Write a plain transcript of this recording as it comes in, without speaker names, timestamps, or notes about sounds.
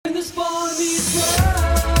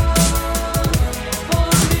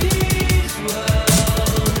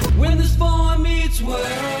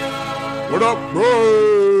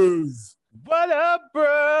Bros. What up,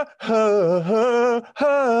 bro?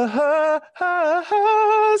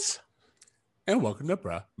 And welcome to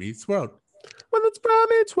Bruh Meets World. When it's Bro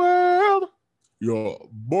Meets World. Your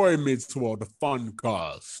boy meets world, the fun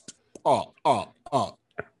cast.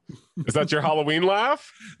 Is that your Halloween laugh?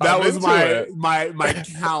 That I'm was into my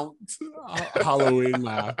count Halloween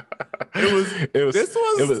laugh. This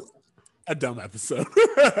was a dumb episode.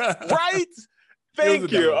 Right?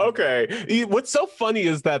 Thank you. episode. Okay. What's so funny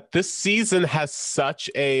is that this season has such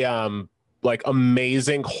a like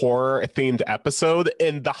amazing horror themed episode,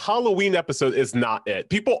 and the Halloween episode is not it.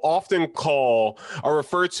 People often call or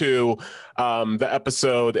refer to the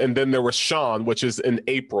episode, and then there was Sean, which is in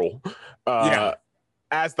April.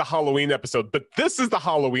 As the Halloween episode, but this is the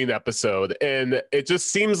Halloween episode, and it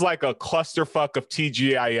just seems like a clusterfuck of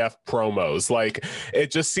TGIF promos. Like,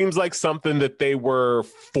 it just seems like something that they were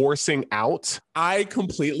forcing out. I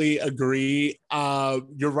completely agree.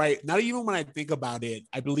 You're right. Not even when I think about it,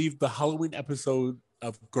 I believe the Halloween episode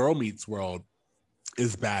of Girl Meets World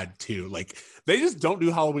is bad too. Like, they just don't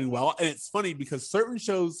do Halloween well, and it's funny because certain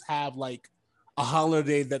shows have like a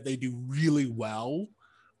holiday that they do really well.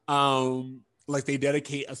 Like they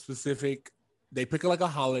dedicate they pick like a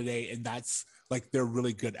holiday, and that's like their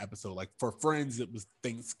really good episode. Like for Friends, it was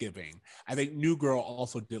Thanksgiving. I think New Girl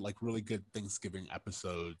also did like really good Thanksgiving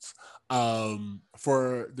episodes.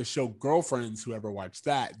 For the show Girlfriends, whoever watched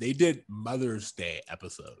that, they did Mother's Day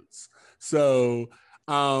episodes. So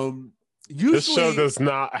usually This show does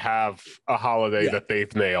not have a holiday that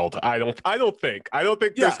they've nailed. I don't think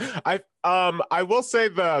there's I will say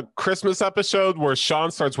the Christmas episode where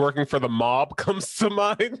Sean starts working for the mob comes to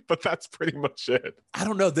mind, but that's pretty much it. I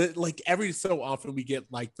don't know that, like every so often we get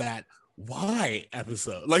like that why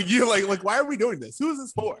episode. Like you're like why are we doing this? Who is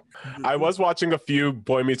this for? I was watching a few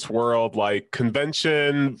Boy Meets World like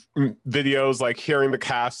convention videos, like hearing the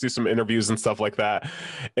cast do some interviews and stuff like that.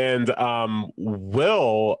 And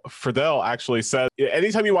Will Friedle actually said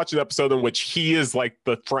anytime you watch an episode in which he is like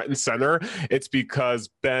the front and center, it's because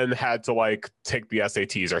Ben had to like take the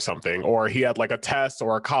SATs or something, or he had like a test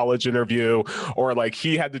or a college interview, or like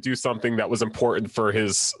he had to do something that was important for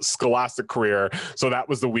his scholastic career. So that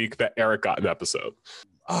was the week that Eric got an episode.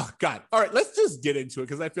 Oh God. All right, let's just get into it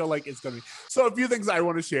because I feel like it's gonna be so a few things I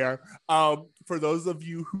want to share. For those of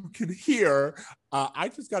you who can hear,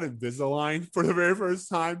 I just got Invisalign for the very first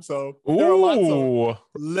time. So there are lots of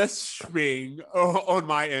lisping on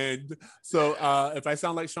my end. So if I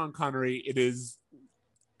sound like Sean Connery, it is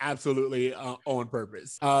absolutely on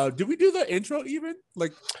purpose. Did we do the intro even?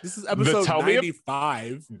 Like this is episode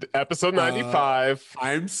 95. Episode 95.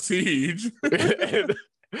 I'm Siege.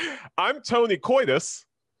 I'm Tony Coitus.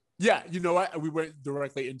 Yeah, you know what? We went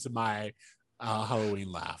directly into my Halloween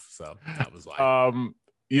laugh, so that was like.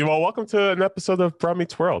 You all welcome to an episode of Bro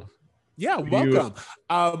Meets World. Yeah, welcome.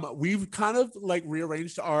 We've kind of like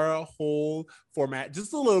rearranged our whole format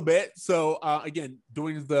just a little bit. So again,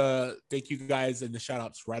 doing the thank you guys and the shout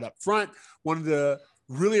outs right up front. Wanted to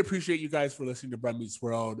really appreciate you guys for listening to Bro Meets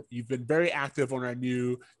World. You've been very active on our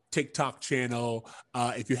new TikTok channel.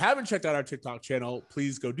 If you haven't checked out our TikTok channel,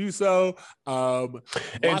 please go do so. And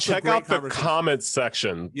check out the comment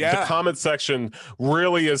section. Yeah. The comment section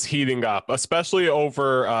really is heating up, especially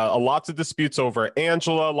over lots of disputes over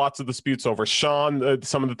Angela, lots of disputes over Sean,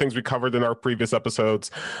 some of the things we covered in our previous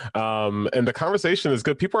episodes. And the conversation is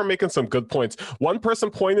good. People are making some good points. One person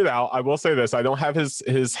pointed out, I will say this, I don't have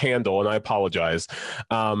his handle and I apologize.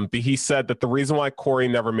 But he said that the reason why Corey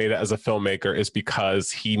never made it as a filmmaker is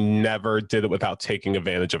because he never did it without taking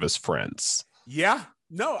advantage of his friends. Yeah.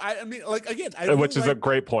 No, I mean, like, again, which is a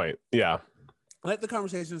great point. Yeah. I like the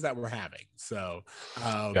conversations that we're having. So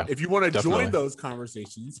if you want to join those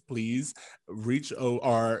conversations, please reach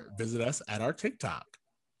or visit us at our TikTok.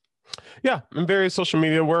 Yeah. In various social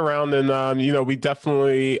media, we're around, and, we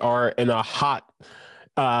definitely are in a hot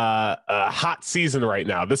season right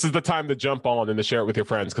now. This is the time to jump on and to share it with your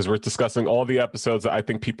friends because we're discussing all the episodes that I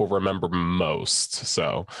think people remember most.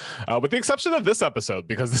 So with the exception of this episode,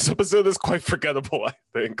 because this episode is quite forgettable, I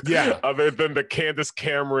think. Yeah. Other than the Candace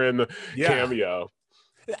Cameron cameo.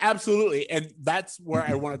 Absolutely. And that's where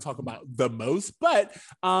I want to talk about the most. But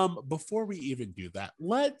before we even do that,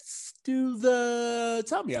 let's do the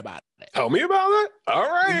tell me about it. Tell me about it. All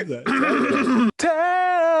right.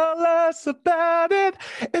 Tell us about it.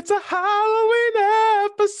 It's a Halloween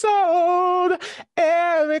episode.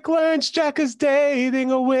 Eric learns Jack is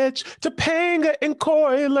dating a witch. Topanga and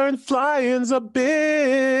Corey learn flying's a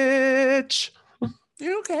bitch.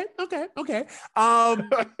 Okay.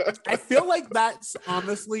 I feel like that's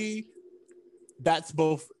honestly that's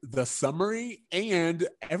both the summary and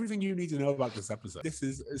everything you need to know about this episode. This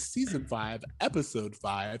is season 5, episode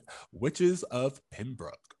 5, Witches of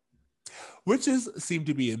Pembroke. Witches seem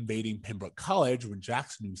to be invading Pembroke College when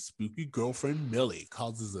Jack's new spooky girlfriend, Millie,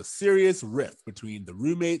 causes a serious rift between the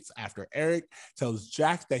roommates after Eric tells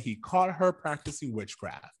Jack that he caught her practicing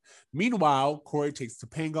witchcraft. Meanwhile, Corey takes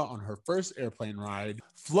Topanga on her first airplane ride,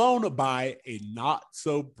 flown by a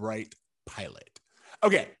not-so-bright pilot.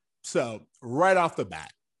 Okay, so right off the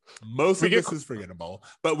bat, most of this is forgettable,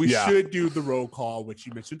 but we should do the roll call, which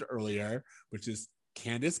you mentioned earlier, which is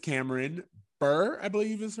Candace Cameron Burr, I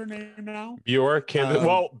believe is her name now. Your Candace.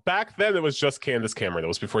 Well, back then it was just Candace Cameron. It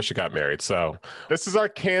was before she got married. So this is our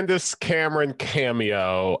Candace Cameron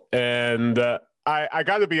cameo. And I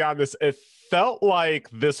got to be honest, it felt like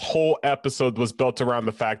this whole episode was built around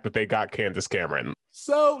the fact that they got Candace Cameron.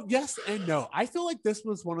 So yes and no. I feel like this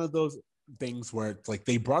was one of those things where it's like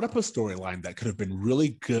they brought up a storyline that could have been really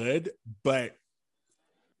good, but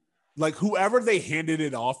like whoever they handed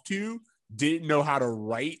it off to didn't know how to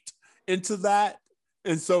write into that,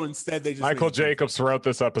 and so instead they just Michael Jacobs wrote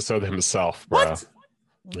this episode himself, bro. What?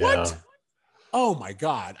 Yeah. Oh my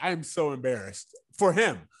god, I'm so embarrassed for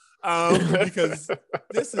him, because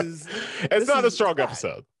it's not a strong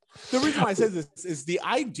episode. The reason why I say this is the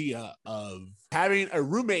idea of having a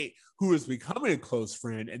roommate who is becoming a close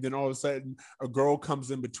friend, and then all of a sudden a girl comes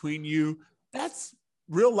in between you. That's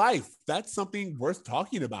real life. That's something worth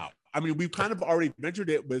talking about. I mean, we've kind of already mentioned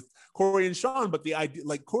it with Corey and Sean, but the idea,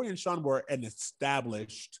 like Corey and Sean were an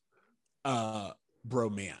established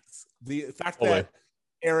bromance. The fact that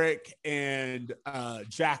Eric and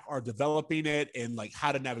Jack are developing it and like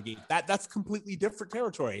how to navigate that's completely different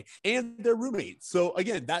territory, and they're roommates. So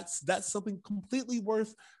again, that's something completely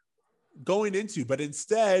worth going into. But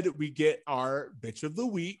instead, we get our bitch of the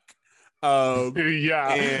week. And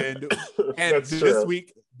this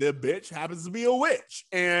week the bitch happens to be a witch,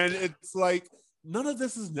 and it's like none of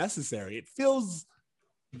this is necessary. It feels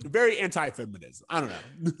very anti-feminism. I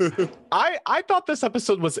don't know. I thought this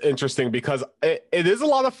episode was interesting because it is a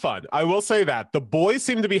lot of fun. I will say that the boys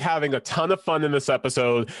seem to be having a ton of fun in this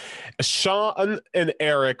episode. Sean and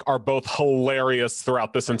Eric are both hilarious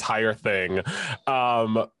throughout this entire thing.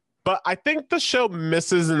 But I think the show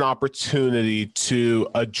misses an opportunity to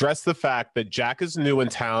address the fact that Jack is new in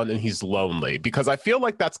town and he's lonely, because I feel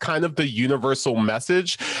like that's kind of the universal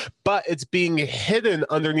message, but it's being hidden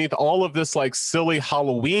underneath all of this like silly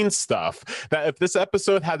Halloween stuff that if this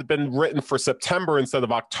episode had been written for September instead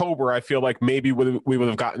of October, I feel like maybe we would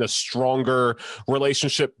have gotten a stronger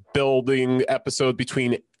relationship building episode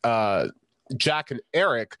between Jack and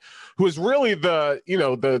Eric, who is really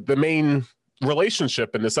the main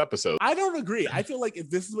relationship in this episode. I don't agree. I feel like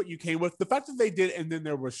if this is what you came with, the fact that they did and then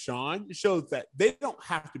there was Sean shows that they don't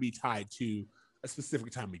have to be tied to a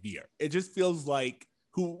specific time of year. It just feels like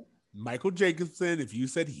Michael Jacobson, if you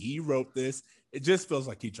said he wrote this, it just feels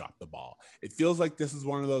like he dropped the ball. It feels like this is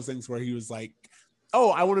one of those things where he was like,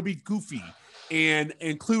 oh, I want to be goofy and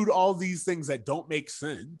include all these things that don't make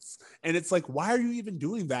sense. And it's like, why are you even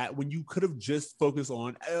doing that when you could have just focused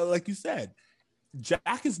on, like you said,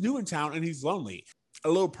 Jack is new in town and he's lonely. A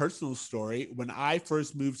little personal story. When I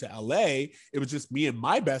first moved to LA, it was just me and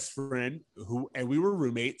my best friend and we were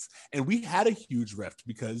roommates, and we had a huge rift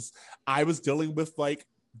because I was dealing with like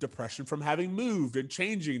depression from having moved and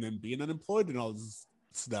changing and being unemployed and all this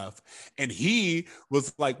stuff. And he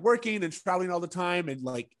was like working and traveling all the time, and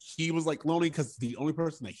like he was like lonely because the only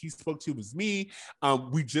person that he spoke to was me.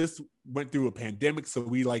 We just went through a pandemic, so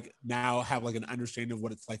we like now have like an understanding of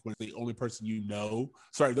what it's like when the only person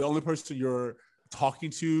the only person you're talking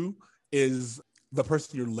to is the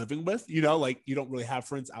person you're living with, like you don't really have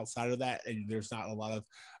friends outside of that, and there's not a lot of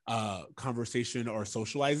conversation or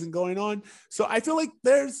socializing going on. So I feel like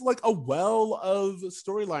there's like a well of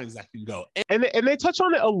storylines that can go. And they touch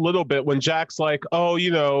on it a little bit when Jack's like, oh,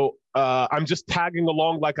 I'm just tagging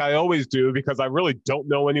along like I always do because I really don't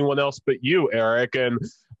know anyone else but you, Eric. And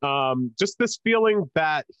just this feeling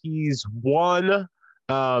that he's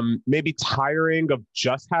maybe tiring of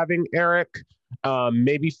just having Eric,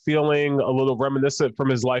 maybe feeling a little reminiscent from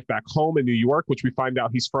his life back home in New York, which we find out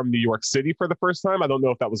he's from New York City for the first time. I don't know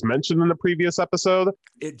if that was mentioned in the previous episode.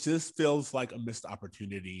 It just feels like a missed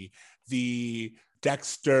opportunity. The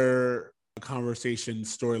Dexter conversation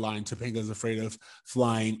storyline, Topanga's afraid of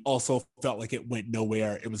flying, also felt like it went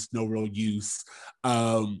nowhere. It was no real use.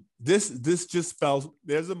 This just felt,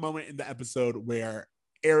 there's a moment in the episode where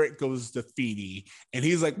Eric goes to Feeny and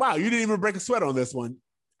he's like, wow, you didn't even break a sweat on this one.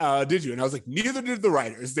 Did you? And I was like, neither did the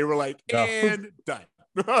writers. They were like, and done.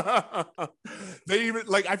 They even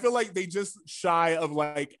like, I feel like they just shy of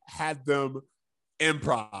like had them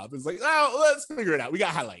improv. It's like, oh, let's figure it out. We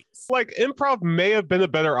got highlights. Like, improv may have been a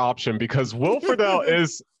better option because Will Friedle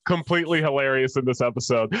is completely hilarious in this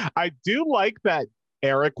episode. I do like that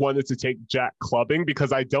Eric wanted to take Jack clubbing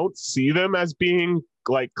because I don't see them as being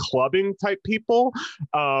like clubbing type people.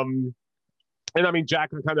 And I mean,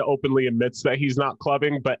 Jack kind of openly admits that he's not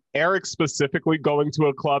clubbing, but Eric specifically going to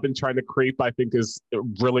a club and trying to creep, I think, is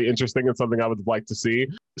really interesting and something I would like to see.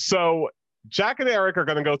 So Jack and Eric are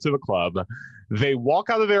going to go to the club. They walk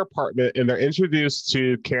out of their apartment and they're introduced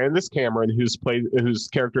to Candace Cameron, whose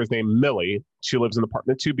character is named Millie. She lives in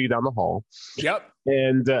apartment 2B down the hall. Yep.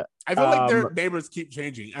 And I feel like their neighbors keep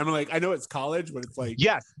changing. I'm like, I know it's college, but it's like,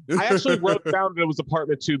 yes, I actually wrote down that it was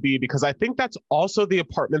apartment 2B because I think that's also the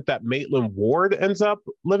apartment that Maitland Ward ends up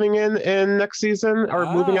living in next season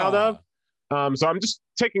or moving out of. So I'm just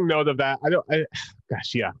taking note of that.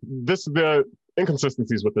 The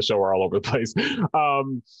inconsistencies with the show are all over the place.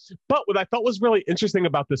 But what I thought was really interesting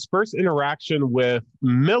about this first interaction with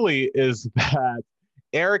Millie is that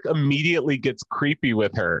Eric immediately gets creepy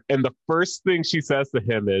with her. And the first thing she says to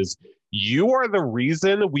him is, "You are the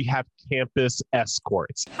reason we have campus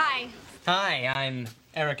escorts." Hi. Hi, I'm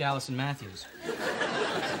Eric Allison Matthews.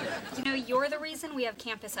 You know, you're the reason we have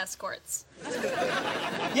campus escorts.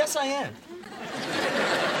 Yes, I am.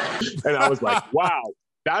 And I was like, wow,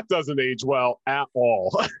 that doesn't age well at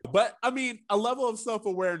all. But I mean, a level of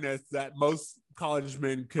self-awareness that most college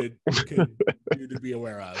men could do to be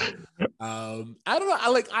aware of. I don't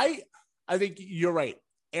know. I think you're right.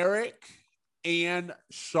 Eric and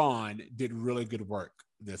Sean did really good work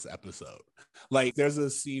this episode. Like, there's a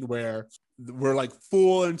scene where we're like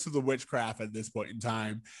full into the witchcraft at this point in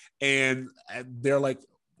time, and they're like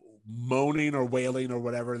moaning or wailing or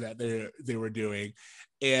whatever that they were doing.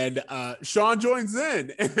 And Sean joins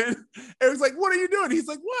in and Eric's like, "What are you doing?" He's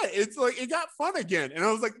like, "What?" It's like, it got fun again. And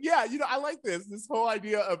I was like, yeah, I like this whole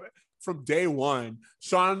idea of, from day one,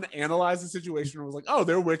 Sean analyzed the situation and was like, "Oh,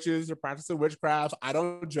 they're witches, they're practicing witchcraft. I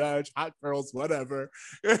don't judge, hot girls, whatever."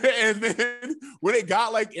 And then when it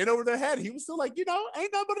got like in over their head, he was still like, ain't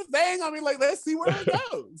nothing but a thing. I mean, like, let's see where it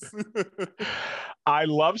goes. I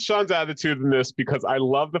love Sean's attitude in this because I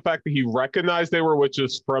love the fact that he recognized they were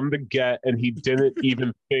witches from the get and he didn't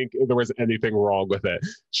even think there was anything wrong with it.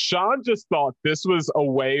 Sean just thought this was a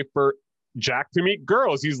way for Jack to meet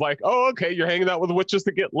girls. He's like, "Oh, okay, you're hanging out with witches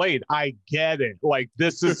to get laid. I get it. Like,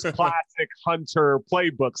 this is classic Hunter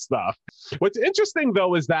playbook stuff." What's interesting,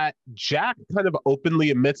 though, is that Jack kind of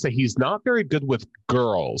openly admits that he's not very good with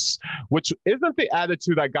girls, which isn't the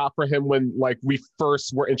attitude I got for him when, like, we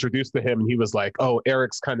first were introduced to him and he was like, "Oh,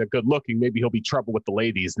 Eric's kind of good looking. Maybe he'll be trouble with the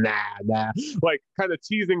ladies." Nah. Like, kind of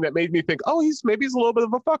teasing that made me think, oh, maybe he's a little bit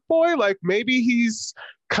of a fuck boy. Like, maybe he's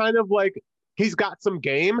kind of like, he's got some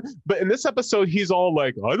game. But in this episode, he's all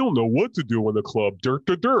like, "I don't know what to do in the club.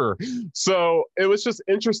 Dur. So it was just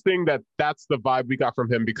interesting that that's the vibe we got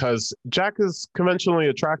from him because Jack is conventionally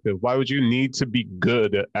attractive. Why would you need to be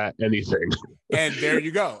good at anything? And there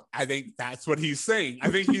you go. I think that's what he's saying. I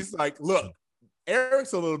think he's like, look,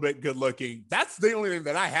 Eric's a little bit good looking. That's the only thing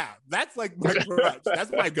that I have. That's like my crutch.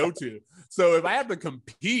 That's my go-to. So if I have to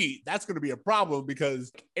compete, that's going to be a problem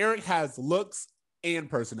because Eric has looks and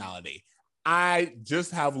personality. I just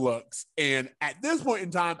have looks. And at this point in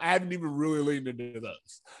time, I haven't even really leaned into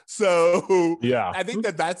those. So yeah, I think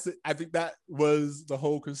that was the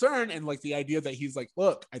whole concern. And like the idea that he's like,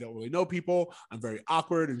 "Look, I don't really know people. I'm very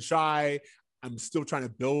awkward and shy. I'm still trying to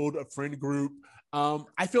build a friend group."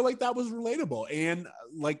 I feel like that was relatable. And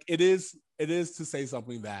like, it is to say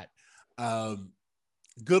something that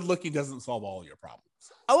good looking doesn't solve all your problems.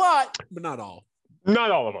 A lot, but not all.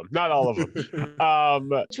 Not all of them.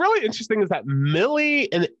 What's really interesting is that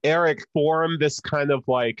Millie and Eric form this kind of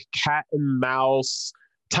like cat and mouse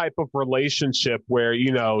type of relationship where,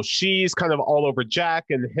 she's kind of all over Jack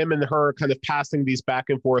and him and her kind of passing these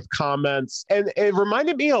back and forth comments. And it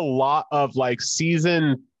reminded me a lot of like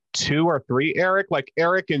season 2 or 3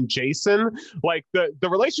 Eric and Jason. Like the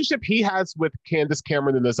relationship he has with Candace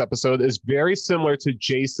Cameron in this episode is very similar to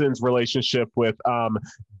Jason's relationship with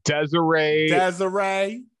Desiree,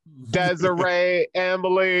 Ambeline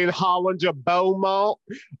Hollinger Beaumont.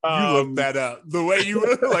 You looked that up. The way you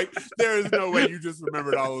were like, there is no way you just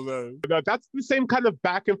remembered all of those. That's the same kind of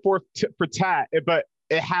back and forth for tat, but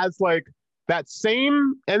it has like that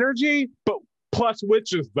same energy, but plus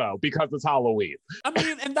witches though, because it's Halloween. I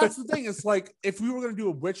mean, and that's the thing. It's like, if we were going to do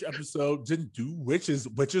a witch episode, didn't do witches.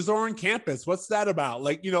 Witches are on campus. What's that about?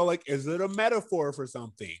 Like, is it a metaphor for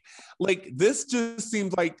something? Like, this just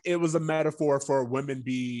seems like it was a metaphor for women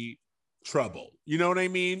be trouble. You know what I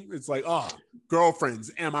mean? It's like, oh, girlfriends.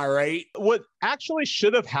 Am I right? What actually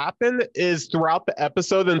should have happened is throughout the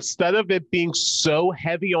episode, instead of it being so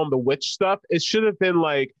heavy on the witch stuff, it should have been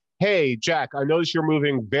like, hey, Jack, I notice you're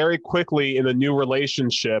moving very quickly in a new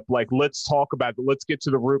relationship. Like, let's talk about it. Let's get to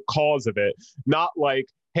the root cause of it. Not like,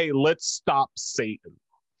 hey, let's stop Satan,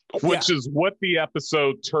 which is what the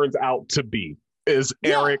episode turns out to be, is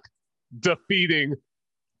Eric defeating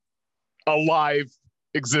a live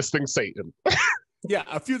existing Satan. Yeah,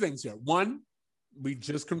 a few things here. One, we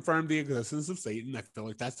just confirmed the existence of Satan. I feel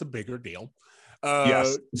like that's a bigger deal.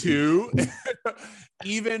 Yes. Two,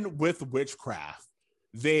 even with witchcraft,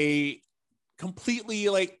 they completely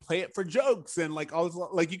like play it for jokes and like all this,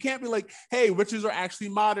 like you can't be like, hey, witches are actually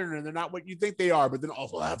modern and they're not what you think they are, but then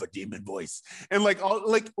also have a demon voice and like all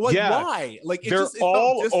like what? Why? Like they're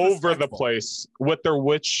all over the place with their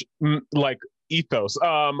witch like ethos.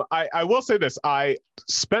 I will say this. I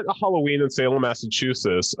spent a Halloween in Salem,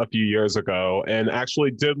 Massachusetts a few years ago and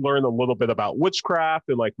actually did learn a little bit about witchcraft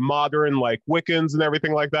and like modern like Wiccans and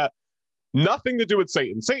everything like that. Nothing to do with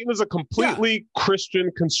Satan. Satan is a completely Christian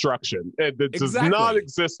construction. It does not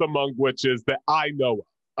exist among witches that I know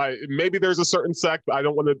of. Maybe there's a certain sect, but I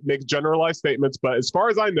don't want to make generalized statements. But as far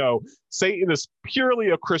as I know, Satan is purely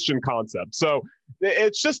a Christian concept. So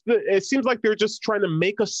it's just, it seems like they're just trying to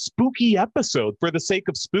make a spooky episode for the sake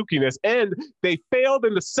of spookiness. And they failed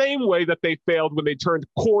in the same way that they failed when they turned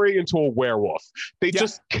Corey into a werewolf. They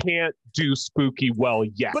just can't do spooky well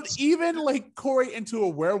yet. But even like Corey into a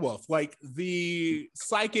werewolf, like the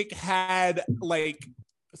psychic had like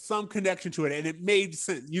some connection to it and it made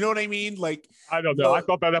sense. You know what I mean? Like, I don't know. I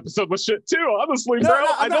thought that episode was shit too, honestly, bro.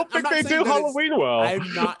 I don't think they do Halloween well.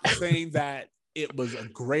 I'm not saying that it was a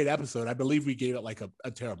great episode. I believe we gave it like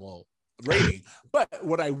a terrible rating. But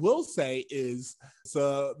what I will say is it's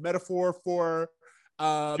a metaphor for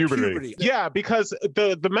puberty. Yeah, because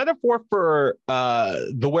the metaphor for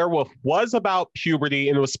the werewolf was about puberty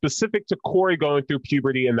and it was specific to Corey going through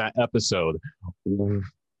puberty in that episode.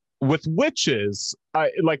 With witches,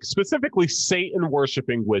 like specifically Satan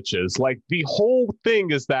worshiping witches, like the whole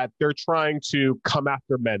thing is that they're trying to come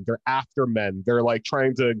after men. They're after men. They're like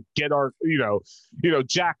trying to get our,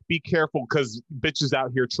 Jack, be careful because bitches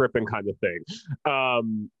out here tripping kind of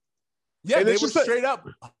thing. Yeah, they were straight up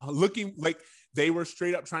looking like they were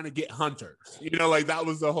straight up trying to get hunters. Like that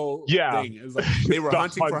was the whole thing. It was like they were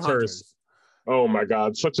hunting for hunters. Oh my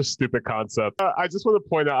God, such a stupid concept. I just want to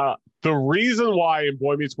point out the reason why in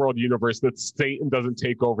Boy Meets World universe that Satan doesn't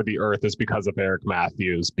take over the earth is because of Eric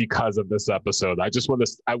Matthews, because of this episode. I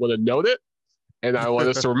want to note it, and I want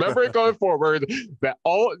us to remember it going forward, that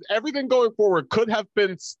everything going forward could have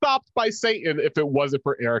been stopped by Satan if it wasn't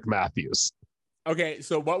for Eric Matthews. Okay,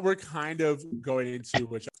 so what we're kind of going into,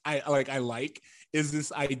 which I like, is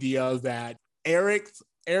this idea that Eric's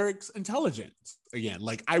intelligent. Again,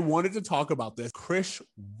 like I wanted to talk about this. Chris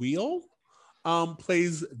Wheel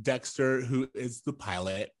plays Dexter, who is the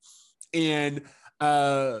pilot, and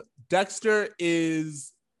Dexter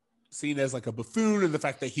is seen as like a buffoon, and the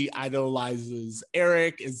fact that he idolizes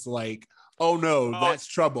Eric is like, oh no, that's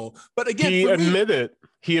trouble. But again,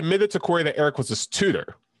 he admitted to Corey that Eric was his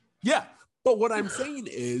tutor. Yeah, but what I'm saying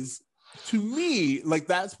is, to me, like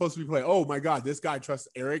that's supposed to be playing. Oh my God, this guy trusts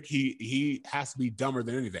Eric. He has to be dumber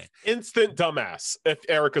than anything. Instant dumbass if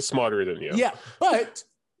Eric is smarter than you. Yeah, but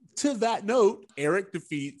to that note, Eric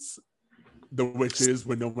defeats the witches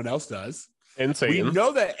when no one else does. Insane. We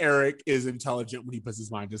know that Eric is intelligent when he puts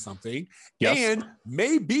his mind to something. Yes. And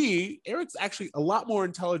maybe Eric's actually a lot more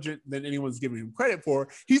intelligent than anyone's giving him credit for.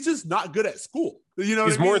 He's just not good at school.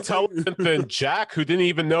 He's more intelligent than Jack, who didn't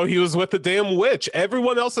even know he was with the damn witch.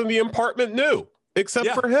 Everyone else in the apartment knew, except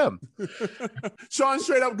for him. Sean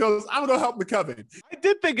straight up goes, I'm going to help the coven. I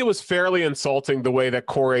did think it was fairly insulting the way that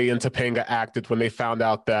Corey and Topanga acted when they found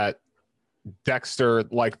out that Dexter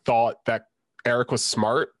thought that Eric was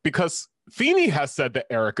smart, because Feeney has said that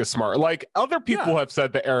Eric is smart. Like other people have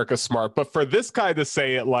said that Eric is smart, but for this guy to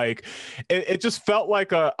say it, like it just felt like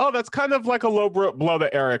that's kind of like a low blow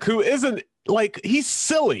to Eric, who isn't like, he's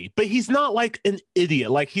silly, but he's not like an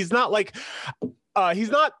idiot. Like he's not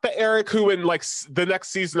the Eric who in like the next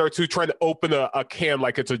season or two trying to open a can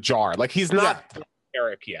like it's a jar. Like he's not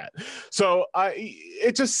Eric yet. So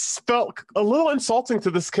it just felt a little insulting to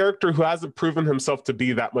this character who hasn't proven himself to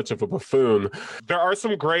be that much of a buffoon. There are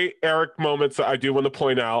some great Eric moments that I do want to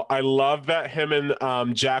point out. I love that him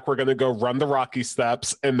and Jack were going to go run the Rocky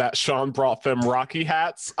steps and that Sean brought them Rocky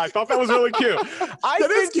hats. I thought that was really cute. I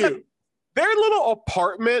think cute. Their little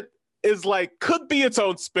apartment is like could be its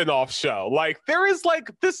own spin-off show. Like there is like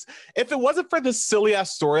this, if it wasn't for this silly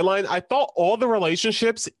ass storyline, I thought all the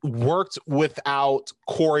relationships worked without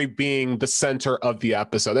Corey being the center of the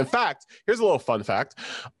episode. In fact, here's a little fun fact.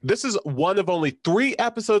 This is one of only 3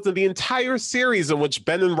 episodes in the entire series in which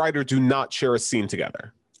Ben and Ryder do not share a scene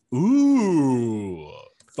together. Ooh,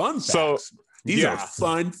 fun facts. So these are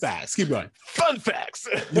fun facts. Keep going. Fun facts.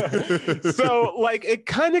 So, like, it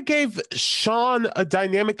kind of gave Sean a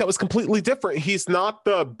dynamic that was completely different. He's not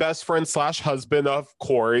the best friend / husband of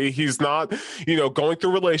Corey. He's not, going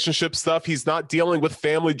through relationship stuff. He's not dealing with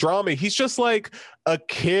family drama. He's just like a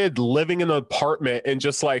kid living in an apartment and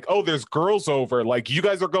just like, oh, there's girls over. Like, you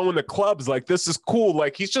guys are going to clubs. Like, this is cool.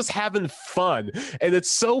 Like, he's just having fun. And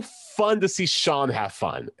it's so fun to see Sean have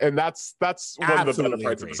fun. And that's one of the better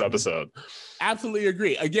parts of this episode. Absolutely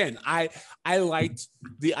agree. Again, I liked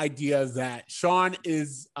the idea that Sean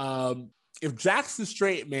is if Jack's the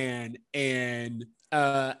straight man and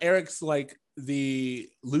Eric's like the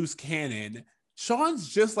loose cannon, Sean's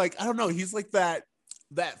just like, I don't know, he's like that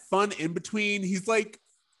fun in between. He's like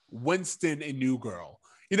Winston in New Girl.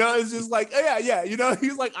 It's just like, oh, yeah.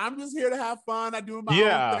 He's like, I'm just here to have fun. I do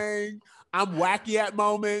my own thing. I'm wacky at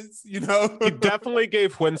moments, He definitely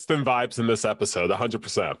gave Winston vibes in this episode,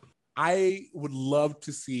 100%. I would love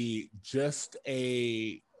to see just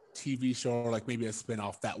a TV show, or like maybe a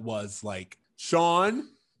spinoff that was like Sean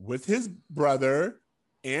with his brother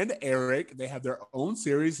and Eric. They have their own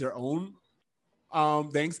series, their own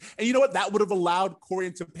things. And you know what? That would have allowed Corey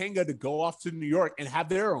and Topanga to go off to New York and have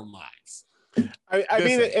their own lives. I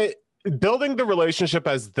mean, building the relationship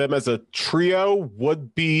as them as a trio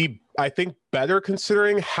would be, I think, better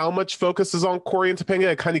considering how much focus is on Corey and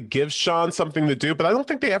Topanga. It kind of gives Sean something to do, but I don't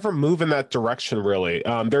think they ever move in that direction really.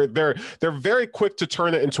 They're very quick to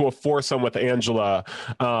turn it into a foursome with Angela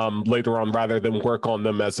later on, rather than work on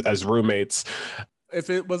them as roommates. If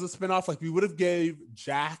it was a spinoff, like we would have gave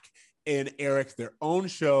Jack and Eric their own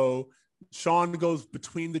show. Sean goes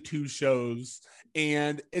between the 2 shows.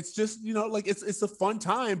 And it's just, like it's a fun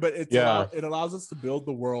time, but it allows us to build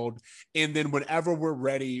the world. And then whenever we're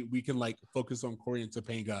ready, we can like focus on Corey and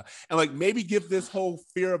Topanga and like maybe give this whole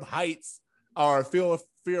fear of heights or fear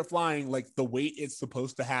of flying like the weight it's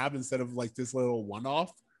supposed to have instead of like this little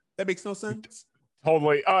one-off. That makes no sense.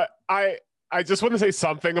 Totally. I just want to say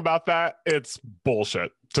something about that. It's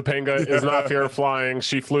bullshit. Topanga is not fear of flying.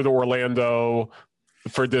 She flew to Orlando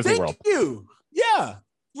for Disney World. Thank you. Yeah.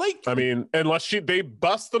 Like, I mean, unless they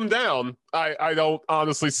bust them down, I don't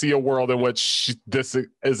honestly see a world in which this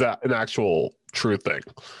is an actual true thing.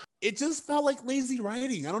 It just felt like lazy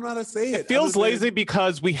writing. I don't know how to say it. It feels lazy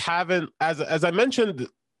because we haven't, as I mentioned,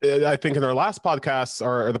 I think in our last podcast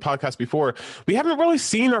or the podcast before, we haven't really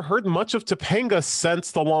seen or heard much of Topanga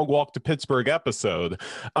since the Long Walk to Pittsburgh episode.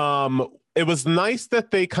 It was nice that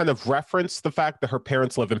they kind of referenced the fact that her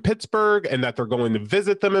parents live in Pittsburgh and that they're going to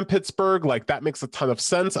visit them in Pittsburgh. Like, that makes a ton of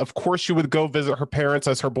sense. Of course, she would go visit her parents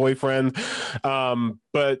as her boyfriend.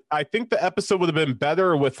 But I think the episode would have been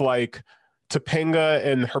better with like Topanga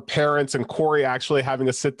and her parents and Corey actually having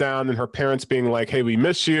a sit down and her parents being like, hey, we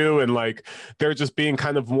miss you. And like, they're just being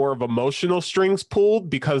kind of more of emotional strings pulled,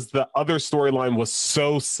 because the other storyline was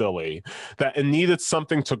so silly that it needed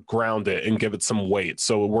something to ground it and give it some weight.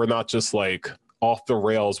 So we're not just like off the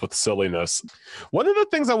rails with silliness. One of the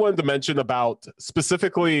things I wanted to mention about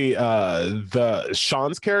specifically the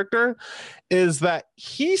Sean's character is that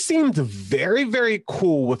he seemed very, very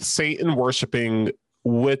cool with Satan worshiping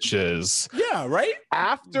witches. Yeah, right?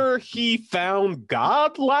 After he found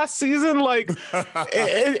God last season, like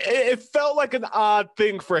it felt like an odd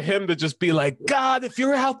thing for him to just be like, God, if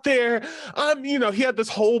you're out there, he had this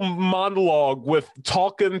whole monologue with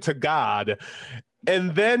talking to God.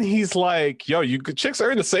 And then he's like, yo, you chicks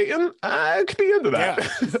are into Satan? I could be into that.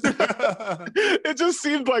 Yeah. It just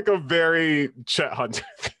seemed like a very Chet Hunter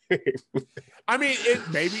thing. I mean,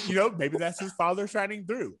 maybe that's his father shining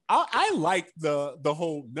through. I like the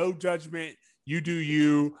whole no judgment, you do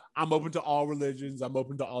you. I'm open to all religions. I'm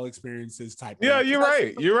open to all experiences type. Yeah,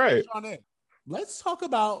 thing. You're right. Let's talk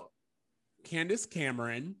about Candace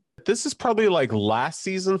Cameron. This is probably like last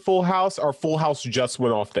season Full House, or Full House just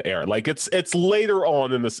went off the air. Like it's later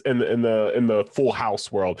on in the Full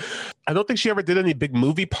House world. I don't think she ever did any big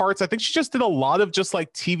movie parts. I think she just did a lot of just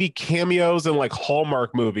like TV cameos and like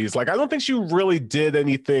Hallmark movies. Like I don't think she really did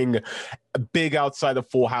anything big outside of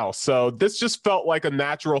Full House. So this just felt like a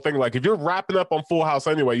natural thing. Like if you're wrapping up on Full House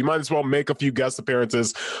anyway, you might as well make a few guest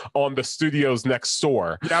appearances on the studios next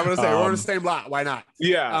door. Yeah, I'm gonna say we're on the same lot. Why not?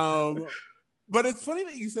 Yeah. But it's funny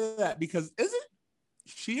that you say that, because isn't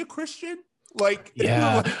she a Christian? Like,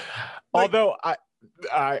 yeah. Although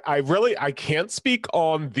I can't speak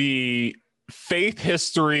on the faith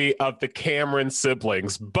history of the Cameron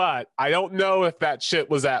siblings, but I don't know if that shit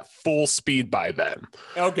was at full speed by then.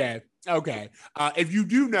 Okay. If you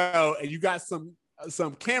do know and you got some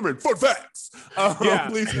Cameron fun facts,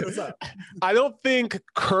 please hit us up. I don't think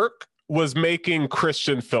Kirk was making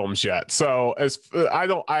Christian films yet, so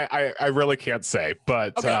I really can't say.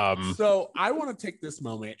 But so I want to take this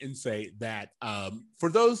moment and say that for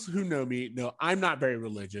those who know me, know I'm not very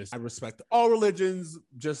religious. I respect all religions,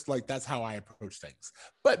 just like that's how I approach things.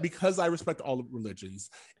 But because I respect all religions,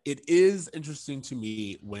 it is interesting to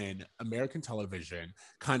me when American television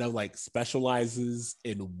kind of like specializes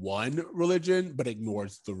in one religion but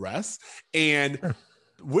ignores the rest. And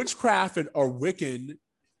witchcraft or Wiccan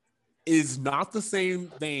is not the same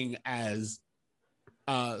thing as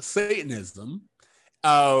Satanism.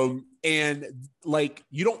 And like,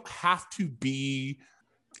 you don't have to be,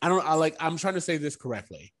 I'm trying to say this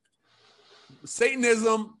correctly.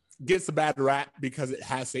 Satanism gets a bad rap because it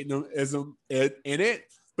has Satanism in it.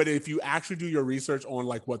 But if you actually do your research on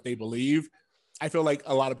like what they believe, I feel like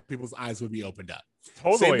a lot of people's eyes would be opened up.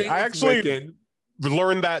 Totally. I actually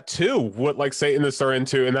learned that too, what like Satanists are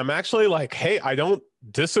into. And I'm actually like, hey, I don't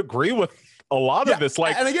disagree with a lot of this.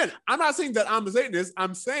 Like, and again, I'm not saying that I'm a Satanist.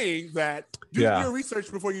 I'm saying that do your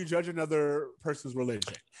research before you judge another person's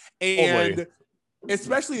religion. And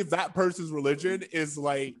especially if that person's religion is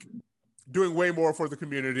like doing way more for the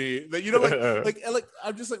community, that, you know, like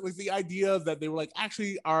I'm just like the idea that they were like,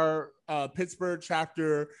 actually our Pittsburgh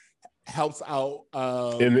chapter helps out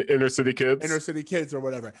in the inner city kids or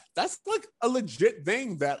whatever. That's like a legit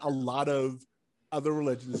thing that a lot of other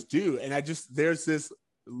religions do. And there's this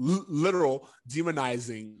literal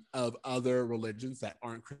demonizing of other religions that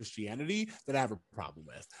aren't Christianity that I have a problem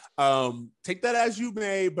with. Take that as you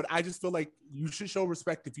may, but I just feel like you should show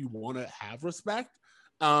respect if you want to have respect.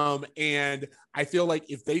 And I feel like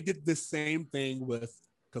if they did the same thing with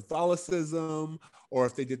Catholicism, or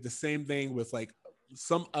if they did the same thing with like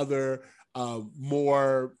some other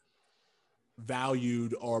more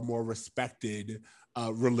valued or more respected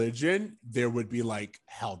religion, there would be like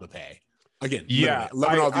hell to pay. Again,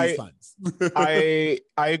 all these funds. I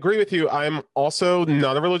agree with you. I'm also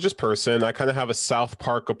not a religious person. I kind of have a South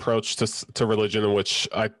Park approach to religion, in which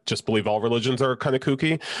I just believe all religions are kind of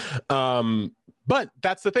kooky. But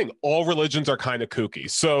that's the thing. All religions are kind of kooky.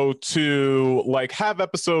 So to like have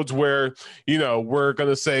episodes where, you know, we're going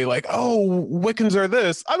to say like, oh, Wiccans are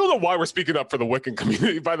this. I don't know why we're speaking up for the Wiccan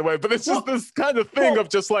community, by the way, but it's just this kind of thing of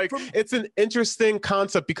just like, it's an interesting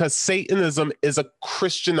concept because Satanism is a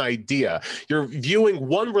Christian idea. You're viewing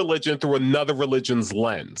one religion through another religion's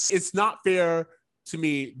lens. It's not fair to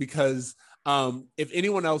me because if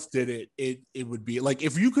anyone else did it would be like,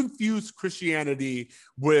 if you confuse Christianity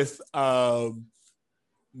with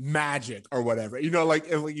magic or whatever, you know, like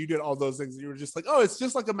if you did all those things, you were just like, oh, it's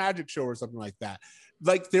just like a magic show or something like that.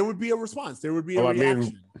 Like there would be a response. There would be a reaction. I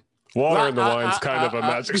mean, Water in the Wine's kind of a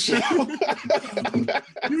magic show.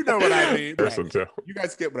 You know what I mean. Listen to. You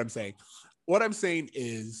guys get what I'm saying. What I'm saying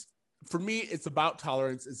is, for me, it's about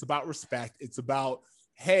tolerance. It's about respect. It's about,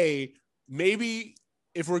 hey, maybe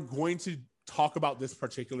if we're going to talk about this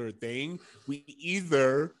particular thing, we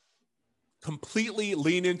either completely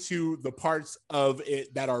lean into the parts of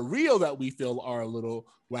it that are real that we feel are a little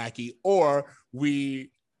wacky, or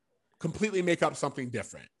we completely make up something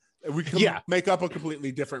different. We can make up a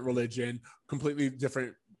completely different religion, completely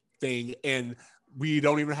different thing, and we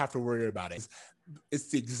don't even have to worry about it. It's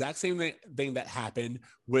the exact same thing that happened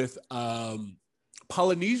with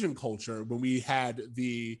Polynesian culture when we had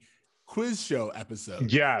the quiz show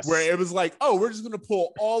episode. Yes. Where it was like, oh, we're just going to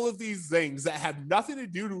pull all of these things that have nothing to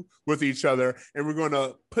do with each other, and we're going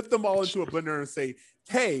to put them all into a blender and say,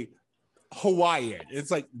 hey, Hawaiian. It's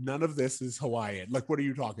like, none of this is Hawaiian. Like, what are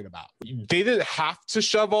you talking about? They didn't have to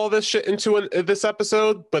shove all this shit into this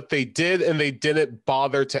episode, but they did, and they didn't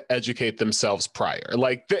bother to educate themselves prior.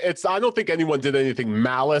 Like, I don't think anyone did anything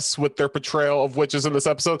malice with their portrayal of witches in this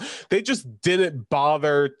episode. They just didn't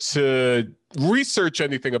bother to research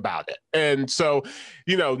anything about it. And so,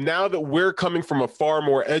 you know, now that we're coming from a far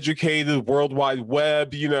more educated World Wide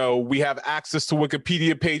Web, you know, we have access to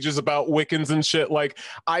Wikipedia pages about Wiccans and shit. Like,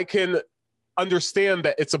 I can understand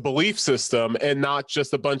that it's a belief system and not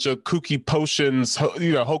just a bunch of kooky potions,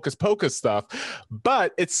 you know, hocus pocus stuff.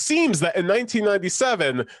 But it seems that in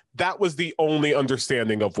 1997, that was the only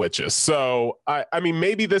understanding of witches. So, I mean,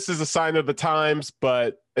 maybe this is a sign of the times,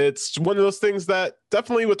 but it's one of those things that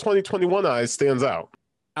definitely with 2021 eyes stands out.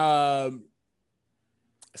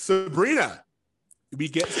 Sabrina. We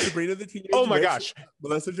get Sabrina the Teenage Oh my Witch, gosh.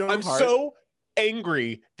 Melissa Joan I'm Hart. so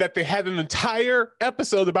angry that they had an entire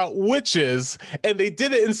episode about witches and they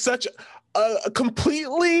did it in such a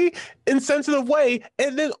completely insensitive way,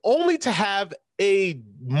 and then only to have a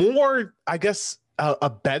more, I guess, a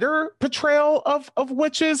better portrayal of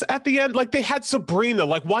witches at the end. Like, they had Sabrina.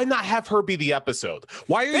 Like, why not have her be the episode?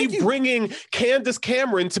 Why are you bringing Candace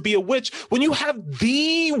Cameron to be a witch when you have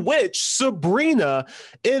the witch Sabrina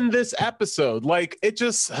in this episode? Like, it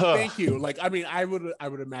just Thank you. Like, I mean, I would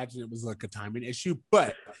imagine it was like a timing issue,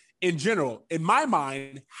 but in general, in my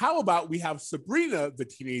mind, how about we have Sabrina the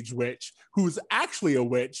teenage witch, who's actually a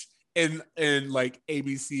witch in like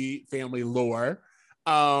ABC family lore,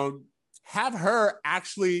 have her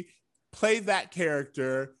actually play that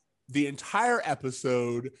character the entire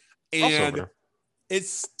episode, and it's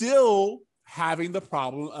still having the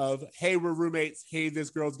problem of, hey, we're roommates, hey, this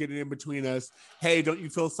girl's getting in between us, hey, don't you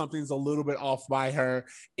feel something's a little bit off by her?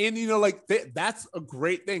 And you know, like that's a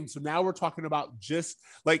great thing. So now we're talking about, just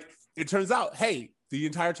like, it turns out, hey, the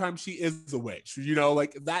entire time she is a witch, you know,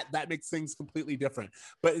 like that makes things completely different.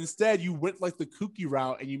 But instead you went like the kooky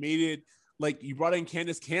route and you made it like, you brought in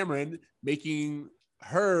Candace Cameron, making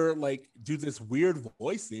her like do this weird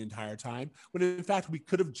voice the entire time, when in fact we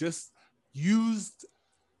could have just used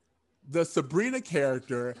the Sabrina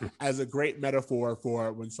character as a great metaphor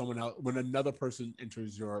for when another person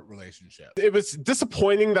enters your relationship. It was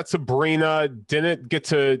disappointing that Sabrina didn't get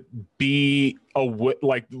to be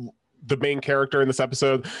the main character in this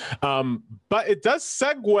episode, but it does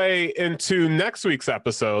segue into next week's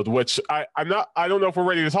episode, which I don't know if we're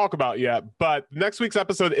ready to talk about yet. But next week's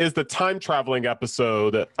episode is the time traveling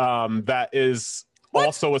episode that is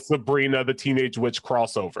also a Sabrina the Teenage Witch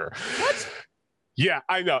crossover. What? Yeah,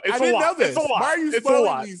 I know. I didn't know this. Why are you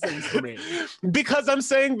spoiling these things for me? Because I'm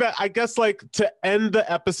saying that, I guess, like, to end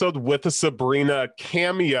the episode with a Sabrina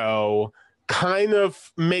cameo kind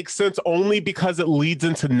of makes sense, only because it leads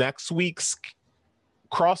into next week's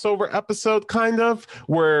crossover episode, kind of,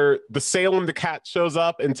 where the Salem the Cat shows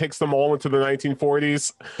up and takes them all into the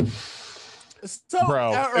 1940s. So,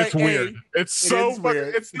 bro, it's weird. It's so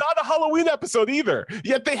weird. It's not a Halloween episode either.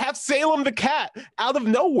 Yet they have Salem the Cat out of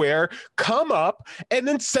nowhere come up and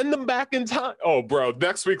then send them back in time. Oh, bro,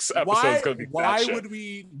 next week's episode is going to be why would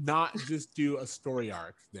we not just do a story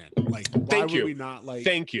arc then? Like, why would we not, like,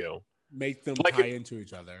 make them tie into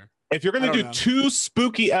each other? If you're going to do two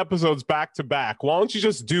spooky episodes back to back, why don't you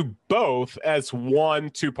just do both as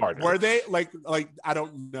one two-parter? Were they like I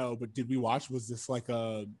don't know, but did we watch? Was this like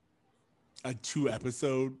a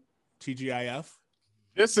 2-episode TGIF?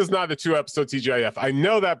 This is not a 2-episode TGIF. I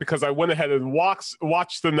know that because I went ahead and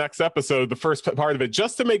watched the next episode, the first part of it,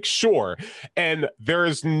 just to make sure. And there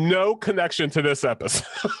is no connection to this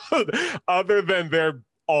episode other than there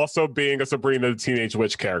also being a Sabrina the Teenage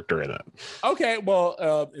Witch character in it. Okay,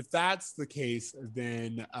 well, if that's the case,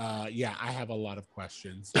 then yeah, I have a lot of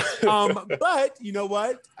questions. But you know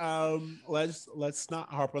what? Let's not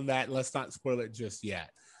harp on that. Let's not spoil it just yet.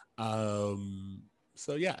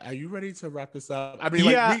 So yeah, are you ready to wrap this up? I mean,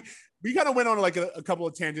 like, we kind of went on like a couple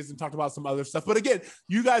of tangents and talked about some other stuff, but again,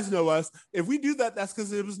 you guys know us. If we do that, that's because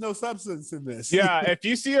there was no substance in this. Yeah, if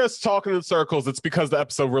you see us talking in circles, it's because the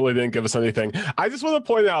episode really didn't give us anything. I just want to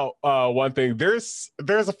point out one thing. There's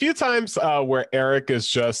a few times where Eric is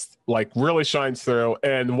just like really shines through,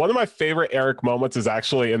 and one of my favorite Eric moments is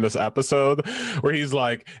actually in this episode where he's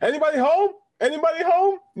like, "Anybody home? Anybody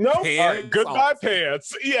home? No? All right, goodbye,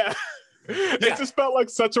 pants." Yeah. It just felt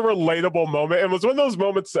like such a relatable moment. It was one of those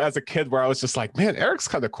moments as a kid where I was just like, man, Eric's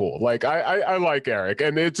kind of cool. Like, I like Eric.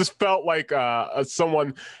 And it just felt like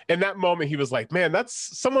someone in that moment, he was like, man,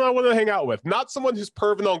 that's someone I want to hang out with. Not someone who's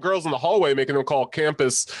perving on girls in the hallway, making them call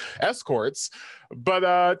campus escorts,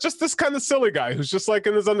 but just this kind of silly guy who's just like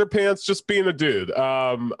in his underpants, just being a dude.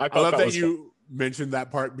 I love that you mentioned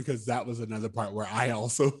that part, because that was another part where I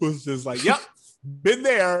also was just like, yep. Been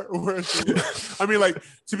there. I mean, like,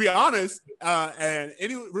 to be honest, and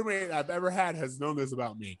any roommate I've ever had has known this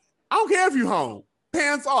about me. I don't care if you home,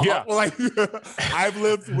 pants off. Yeah. Like, I've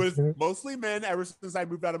lived with mostly men ever since I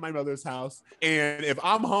moved out of my mother's house, and if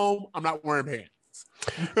I'm home, I'm not wearing pants.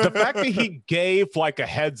 The fact that he gave like a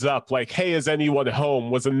heads up, like, "Hey, is anyone home?"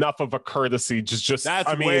 was enough of a courtesy.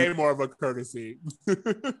 That's way more of a courtesy.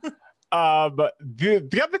 But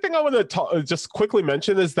the other thing I want to just quickly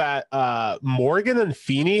mention is that Morgan and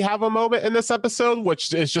Feeney have a moment in this episode,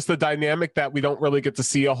 which is just a dynamic that we don't really get to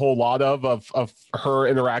see a whole lot of her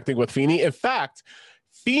interacting with Feeney. In fact,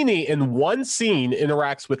 Feeny in one scene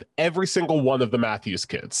interacts with every single one of the Matthews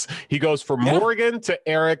kids. He goes from Morgan to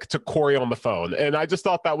Eric to Corey on the phone. And I just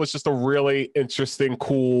thought that was just a really interesting,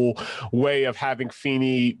 cool way of having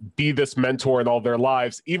Feeny be this mentor in all their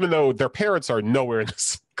lives, even though their parents are nowhere in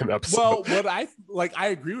this episode. Well, what I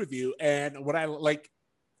agree with you. And what I like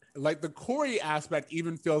the Corey aspect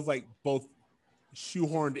even feels like both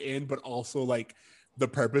shoehorned in, but also like the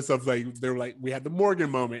purpose of like, they were like, we had the Morgan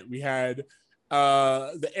moment. We had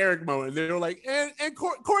the Eric moment. They were like, and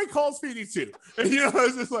Corey calls Feeny too. And, you know,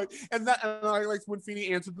 it's just like, and I like when Feeny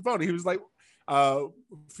answered the phone, he was like,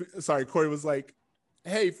 Corey was like,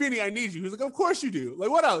 hey, Feeny, I need you. He was like, of course you do. Like,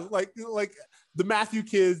 what else? Like the Matthew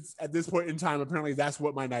kids at this point in time, apparently that's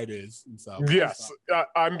what my night is. And so, yes,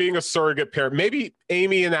 I'm being a surrogate parent. Maybe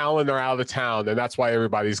Amy and Alan are out of town, and that's why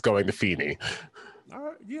everybody's going to Feeny. All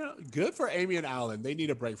right, yeah, good for Amy and Alan. They need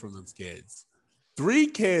a break from those kids. 3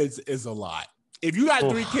 kids is a lot. If you got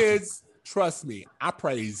 3 kids, trust me, I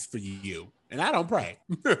praise for you. And I don't pray.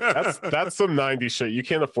 That's some 90s shit. You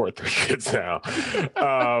can't afford 3 kids now.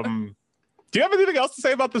 Do you have anything else to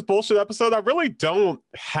say about this bullshit episode? I really don't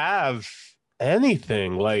have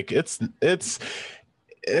anything. Like it's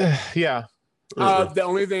yeah. The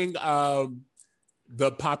only thing,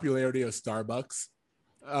 the popularity of Starbucks.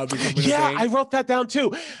 I wrote that down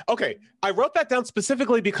too. Okay, I wrote that down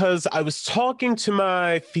specifically because I was talking to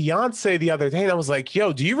my fiance the other day and I was like,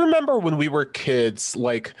 yo, do you remember when we were kids?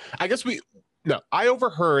 Like, I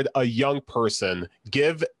overheard a young person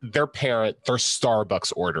give their parent their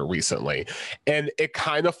Starbucks order recently. And it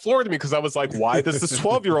kind of floored me because I was like, why does this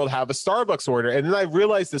 12-year-old have a Starbucks order? And then I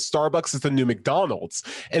realized that Starbucks is the new McDonald's.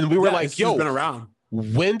 And we were like, yo, been around.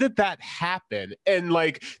 When did that happen? And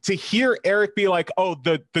like to hear Eric be like, oh,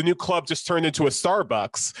 the new club just turned into a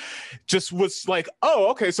Starbucks, just was like, oh,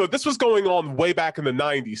 okay. So this was going on way back in the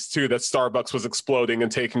 90s too, that Starbucks was exploding and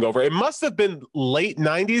taking over. It must have been late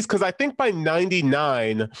 90s because I think by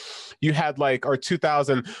 99 you had like, or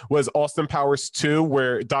 2000 was Austin Powers 2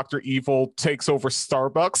 where Dr. Evil takes over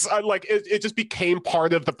Starbucks. It just became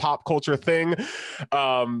part of the pop culture thing.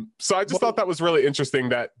 So I just thought that was really interesting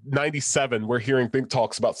that 97 we're hearing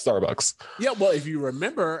talks about Starbucks. Yeah, well, if you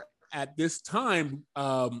remember at this time,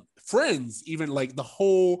 Friends, even like the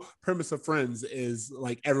whole premise of Friends is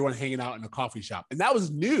like everyone hanging out in a coffee shop, and that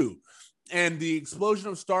was new. And the explosion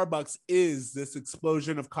of Starbucks is this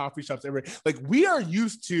explosion of coffee shops everywhere. Like we are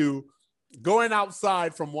used to going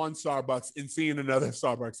outside from one Starbucks and seeing another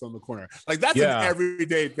Starbucks on the corner. Like that's an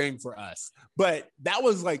everyday thing for us. But that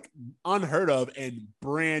was like unheard of and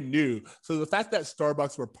brand new. So the fact that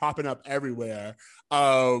Starbucks were popping up everywhere,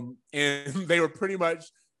 and they were pretty much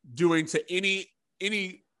doing to any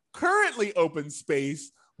currently open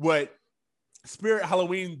space what Spirit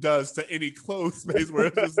Halloween does to any closed space, where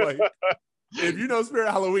it's just like, if you know Spirit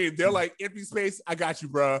Halloween, they're like, empty space, I got you,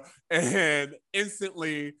 bro. And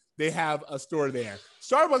instantly they have a store there.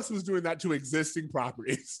 Starbucks was doing that to existing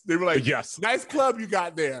properties. They were like, yes, nice club you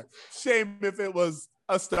got there. Shame if it was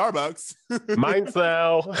a Starbucks. Mine's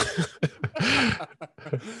now.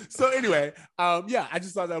 So anyway, I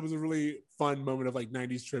just thought that was a really fun moment of like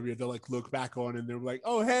 90s trivia to like look back on, and they were like,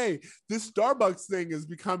 oh, hey, this Starbucks thing is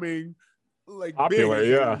becoming like popular,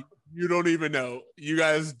 big. yeah. You don't even know. You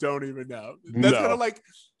guys don't even know. That's kind of like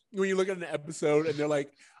when you look at an episode and they're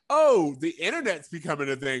like, oh, the internet's becoming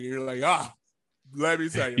a thing. And you're like, let me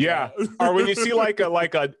tell you. Yeah. Or when you see like a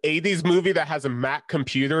 80s movie that has a Mac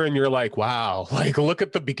computer and you're like, wow, like look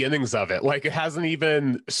at the beginnings of it. Like it hasn't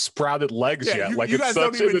even sprouted legs yet. Like it's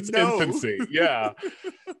such in its infancy. Yeah.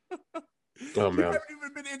 Oh man. You haven't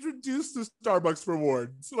even been introduced to Starbucks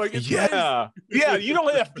rewards. Like it's yeah. You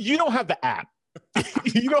don't have the app.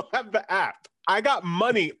 You don't have the app. I got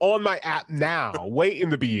money on my app now, waiting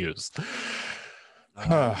to be used.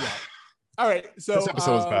 All right, so this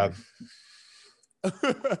episode was bad.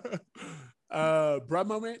 Bruh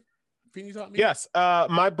moment. Can you talk me? Yes,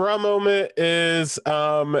 my bruh moment is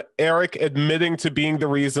Eric admitting to being the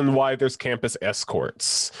reason why there's campus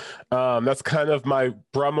escorts. That's kind of my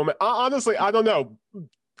bruh moment. Honestly, I don't know.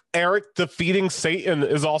 Eric defeating Satan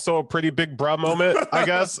is also a pretty big bruh moment, I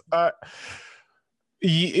guess. I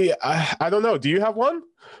don't know. Do you have one?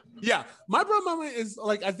 Yeah, my bro moment is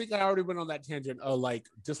like, I think I already went on that tangent of like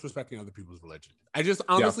disrespecting other people's religion. I just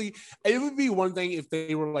honestly, it would be one thing if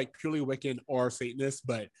they were like purely Wiccan or Satanist,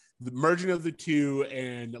 but the merging of the two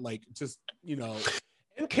and like just, you know.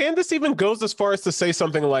 And Candace even goes as far as to say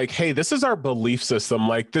something like, hey, this is our belief system.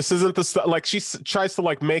 Like, this isn't the stuff. Like, she tries to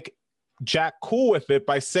like make Jack cool with it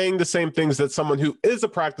by saying the same things that someone who is a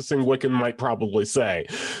practicing Wiccan might probably say.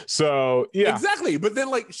 So, yeah. Exactly. But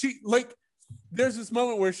then like she like, there's this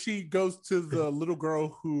moment where she goes to the little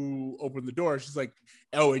girl who opened the door. She's like,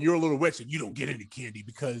 "Oh, and you're a little witch, and you don't get any candy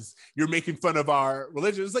because you're making fun of our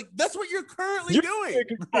religion." It's like, that's what you're currently doing.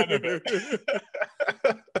 Making fun of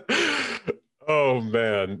it. Oh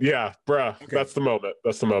man, yeah, bruh. Okay. That's the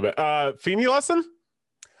moment. Feeny lesson.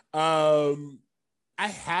 I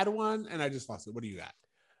had one and I just lost it. What do you got?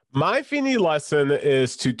 My Feeny lesson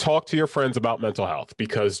is to talk to your friends about mental health,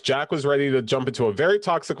 because Jack was ready to jump into a very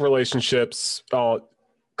toxic relationships,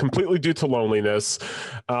 completely due to loneliness.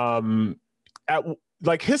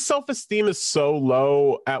 Like his self-esteem is so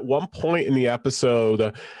low. At one point in the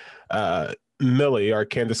episode, Millie, our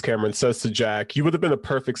Candace Cameron, says to Jack, "You would have been a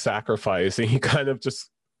perfect sacrifice," and he kind of just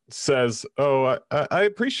says, "Oh, I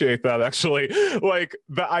appreciate that, actually." Like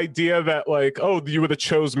the idea that like, oh, you would have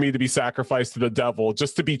chose me to be sacrificed to the devil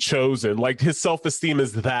just to be chosen. Like his self-esteem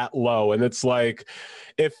is that low. And it's like,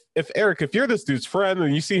 if Eric, if you're this dude's friend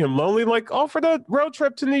and you see him lonely, like offer the road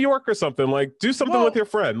trip to New York or something, like do something with your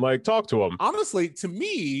friend, like talk to him. Honestly, to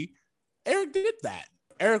me, Eric did that.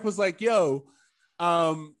 Eric was like, "Yo,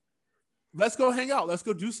 let's go hang out. Let's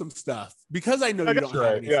go do some stuff," because I know you don't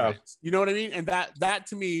have any friends. You know what I mean? And that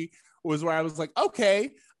to me was where I was like,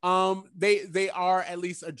 okay, they are at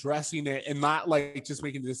least addressing it and not like just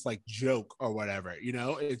making this like joke or whatever. You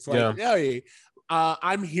know, it's like, hey,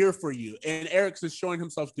 I'm here for you. And Eric's just showing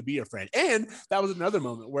himself to be a friend. And that was another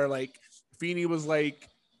moment where like Feeny was like,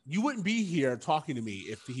 "You wouldn't be here talking to me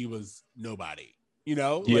if he was nobody. You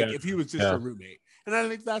know, like if he was just a roommate." And I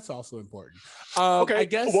think that's also important. Okay, I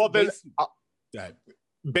guess. Well, then,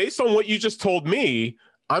 based on what you just told me,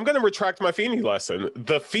 I'm going to retract my Feeny lesson.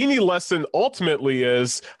 The Feeny lesson ultimately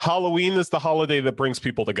is Halloween is the holiday that brings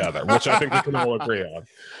people together, which I think we can all agree on.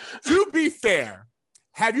 To be fair,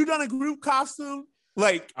 have you done a group costume?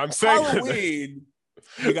 Like, I'm saying Halloween,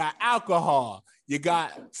 you got alcohol. You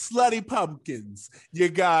got slutty pumpkins. You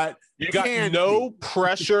got no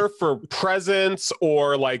pressure for presents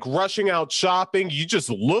or like rushing out shopping. You just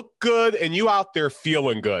look good and you out there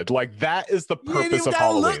feeling good. Like that is the purpose of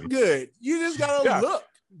Halloween. Look good. You just gotta look.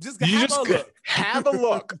 Have a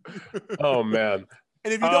look. Oh man.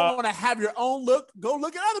 And if you don't want to have your own look, go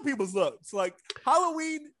look at other people's looks. Like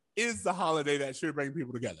Halloween is the holiday that should bring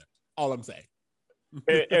people together. All I'm saying.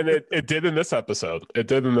 And it did in this episode.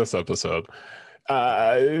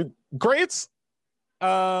 Grades?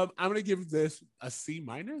 I'm gonna give this a C-.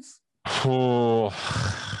 Oh,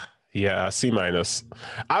 yeah, C-.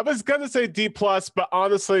 I was gonna say D+, but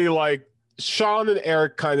honestly, like Sean and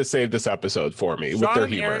Eric kind of saved this episode for me with their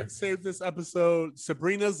humor. Eric saved this episode.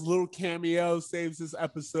 Sabrina's little cameo saves this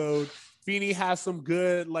episode. Feeny has some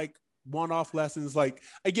good like one-off lessons. Like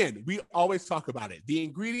again, we always talk about it. The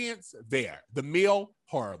ingredients there, the meal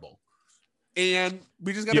horrible, and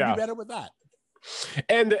we just gotta be better with that.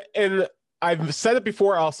 And I've said it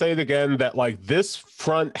before, I'll say it again, that like this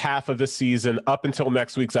front half of the season up until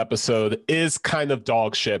next week's episode is kind of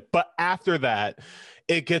dog shit. But after that,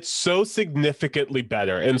 it gets so significantly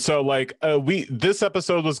better. And so like this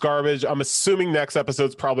episode was garbage. I'm assuming next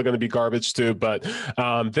episode's probably going to be garbage too. But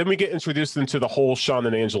then we get introduced into the whole Sean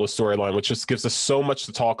and Angela storyline, which just gives us so much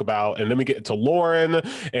to talk about. And then we get into Lauren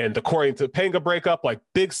and the Corey and Topanga breakup, like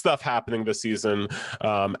big stuff happening this season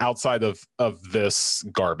outside of this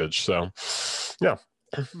garbage. So yeah.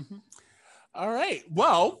 All right.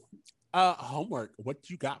 Well, homework. What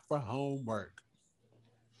you got for homework?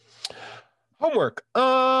 Homework.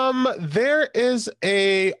 There is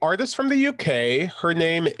a artist from the UK. Her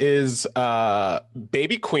name is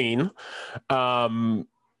Baby Queen.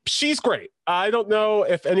 She's great. I don't know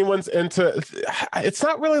if anyone's into. It's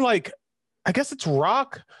not really like. I guess it's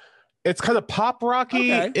rock. It's kind of pop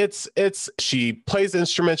rocky. Okay. It's she plays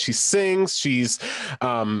instruments, she sings, she's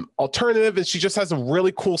alternative, and she just has a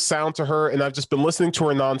really cool sound to her. And I've just been listening to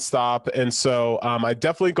her nonstop. And so I'm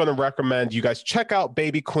definitely going to recommend you guys check out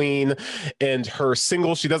Baby Queen and her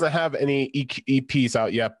singles. She doesn't have any EPs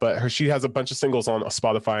out yet, but she has a bunch of singles on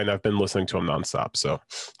Spotify, and I've been listening to them nonstop. So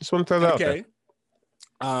just want to throw that out there.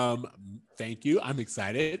 Thank you. I'm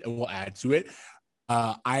excited, and we'll add to it.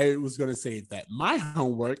 I was going to say that my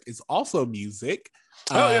homework is also music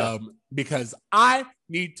because I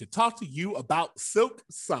need to talk to you about Silk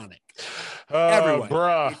Sonic.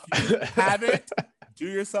 Everyone, if you haven't, do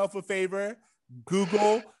yourself a favor.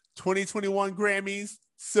 Google 2021 Grammys,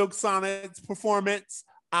 Silk Sonic's performance.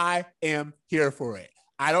 I am here for it.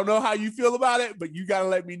 I don't know how you feel about it, but you got to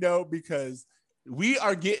let me know because we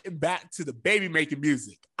are getting back to the baby making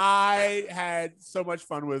music. I had so much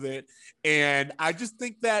fun with it. And I just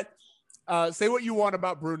think that, say what you want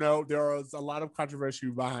about Bruno. There was a lot of controversy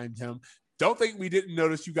behind him. Don't think we didn't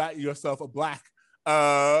notice you got yourself a black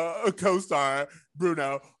co-star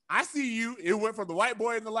Bruno. I see you. It went from the white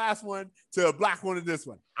boy in the last one to a black one in this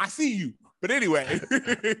one. I see you. But anyway,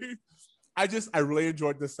 I really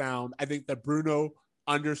enjoyed the sound. I think that Bruno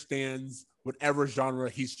understands whatever genre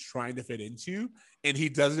he's trying to fit into, and he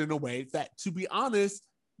does it in a way that, to be honest,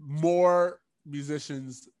 more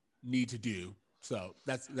musicians need to do. So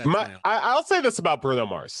that's I'll say this about Bruno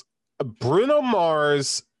Mars. Bruno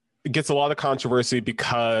Mars gets a lot of controversy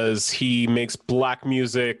because he makes black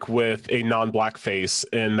music with a non-black face,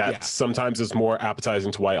 and that sometimes is more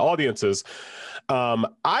appetizing to white audiences.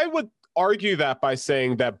 I would argue that by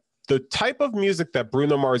saying that the type of music that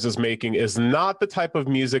Bruno Mars is making is not the type of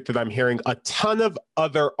music that I'm hearing a ton of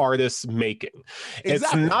other artists making. Exactly.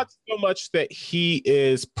 It's not so much that he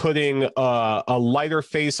is putting a lighter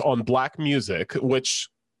face on black music, which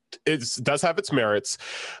does have its merits,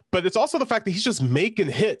 but it's also the fact that he's just making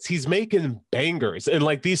hits. He's making bangers, and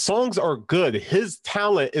like, these songs are good. His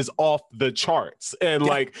talent is off the charts, and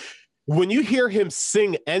like, when you hear him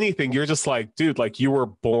sing anything, you're just like, dude, like, you were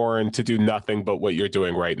born to do nothing but what you're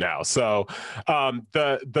doing right now. So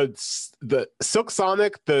the Silk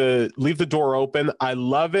Sonic, the Leave the Door Open, I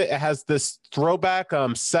love it. It has this throwback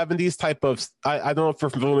 70s type of, I don't know if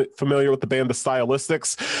you're familiar with the band The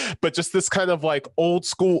Stylistics, but just this kind of like old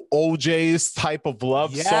school OJ's type of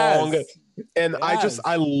love song. And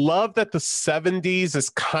I love that the 70s is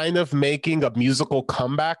kind of making a musical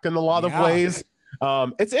comeback in a lot of ways.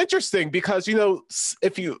 It's interesting because, you know,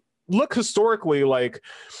 if you look historically, like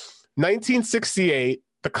 1968,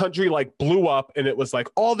 the country like blew up, and it was like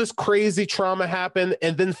all this crazy trauma happened,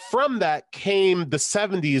 and then from that came the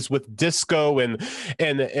 70s with disco and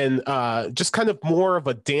just kind of more of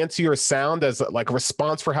a dancier sound as like a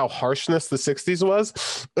response for how harshness the 60s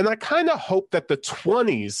was. And I kind of hope that the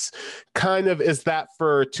 20s kind of is that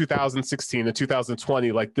for 2016 and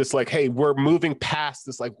 2020, like this, like, hey, we're moving past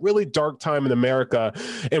this like really dark time in America,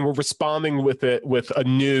 and we're responding with it with a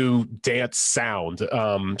new dance sound.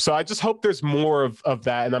 So I just hope there's more of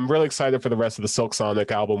that. And I'm really excited for the rest of the Silk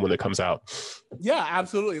Sonic album when it comes out. Yeah,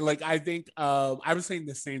 absolutely. Like, I think I was saying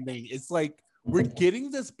the same thing. It's like we're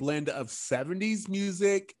getting this blend of 70s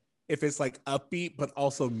music, if it's like upbeat, but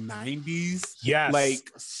also 90s,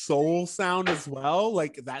 like soul sound as well.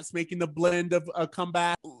 Like, that's making the blend of a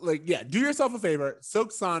comeback. Like, yeah, do yourself a favor.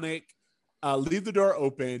 Silk Sonic, Leave the Door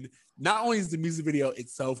Open. Not only is the music video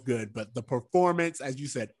itself good, but the performance, as you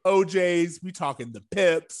said, OJ's, we talking the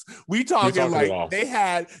Pips, we talking like they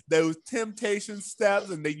had those Temptation steps,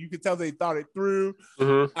 and you could tell they thought it through.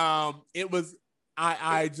 It was,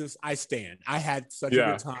 I stand. I had such a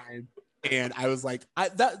good time, and I was like,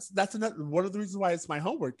 that's another one of the reasons why it's my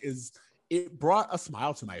homework is. It brought a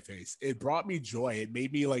smile to my face. It brought me joy. It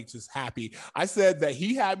made me like just happy. I said that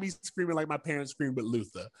he had me screaming like my parents screamed with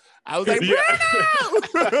Luther. I was like,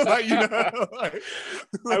 like, you know, like,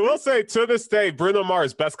 I will say to this day, Bruno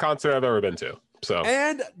Mars, best concert I've ever been to. So,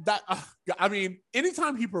 and that, I mean,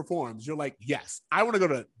 anytime he performs, you're like, yes, I want to go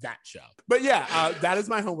to that show. But yeah, that is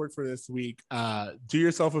my homework for this week. Do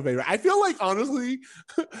yourself a favor. I feel like, honestly,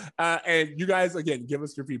 and you guys, again, give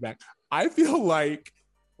us your feedback. I feel like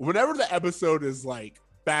whenever the episode is like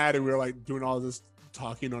bad and we're like doing all this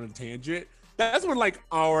talking on a tangent, that's when like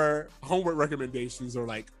our homework recommendations are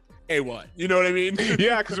like A1. You know what I mean?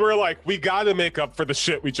 Yeah, because we're like, we got to make up for the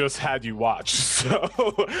shit we just had you watch. So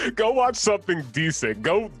go watch something decent.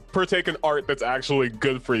 Go partake in art that's actually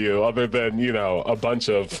good for you, other than, you know, a bunch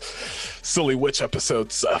of silly witch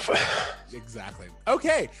episode stuff. Exactly.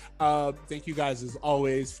 Okay. Thank you guys as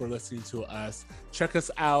always for listening to us. Check us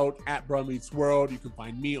out at Bruh Meets World. You can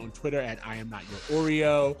find me on Twitter at I am not your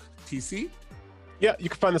Oreo. TC? Yeah, you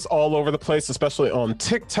can find us all over the place, especially on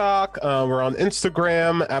TikTok. We're on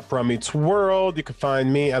Instagram at Bruh Meets World. You can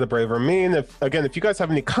find me at A Braver Mean. If you guys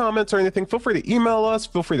have any comments or anything, feel free to email us.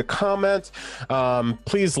 Feel free to comment.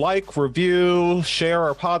 Please like, review, share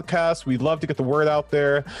our podcast. We'd love to get the word out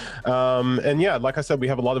there. And yeah, like I said, we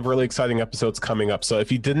have a lot of really exciting episodes coming up. So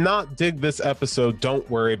if you did not dig this episode, don't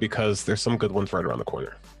worry, because there's some good ones right around the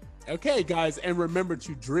corner. Okay, guys, and remember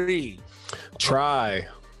to dream, try,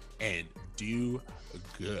 and do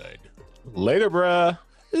good. Later, bruh.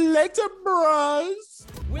 Later, bros.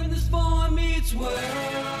 When this boy meets world.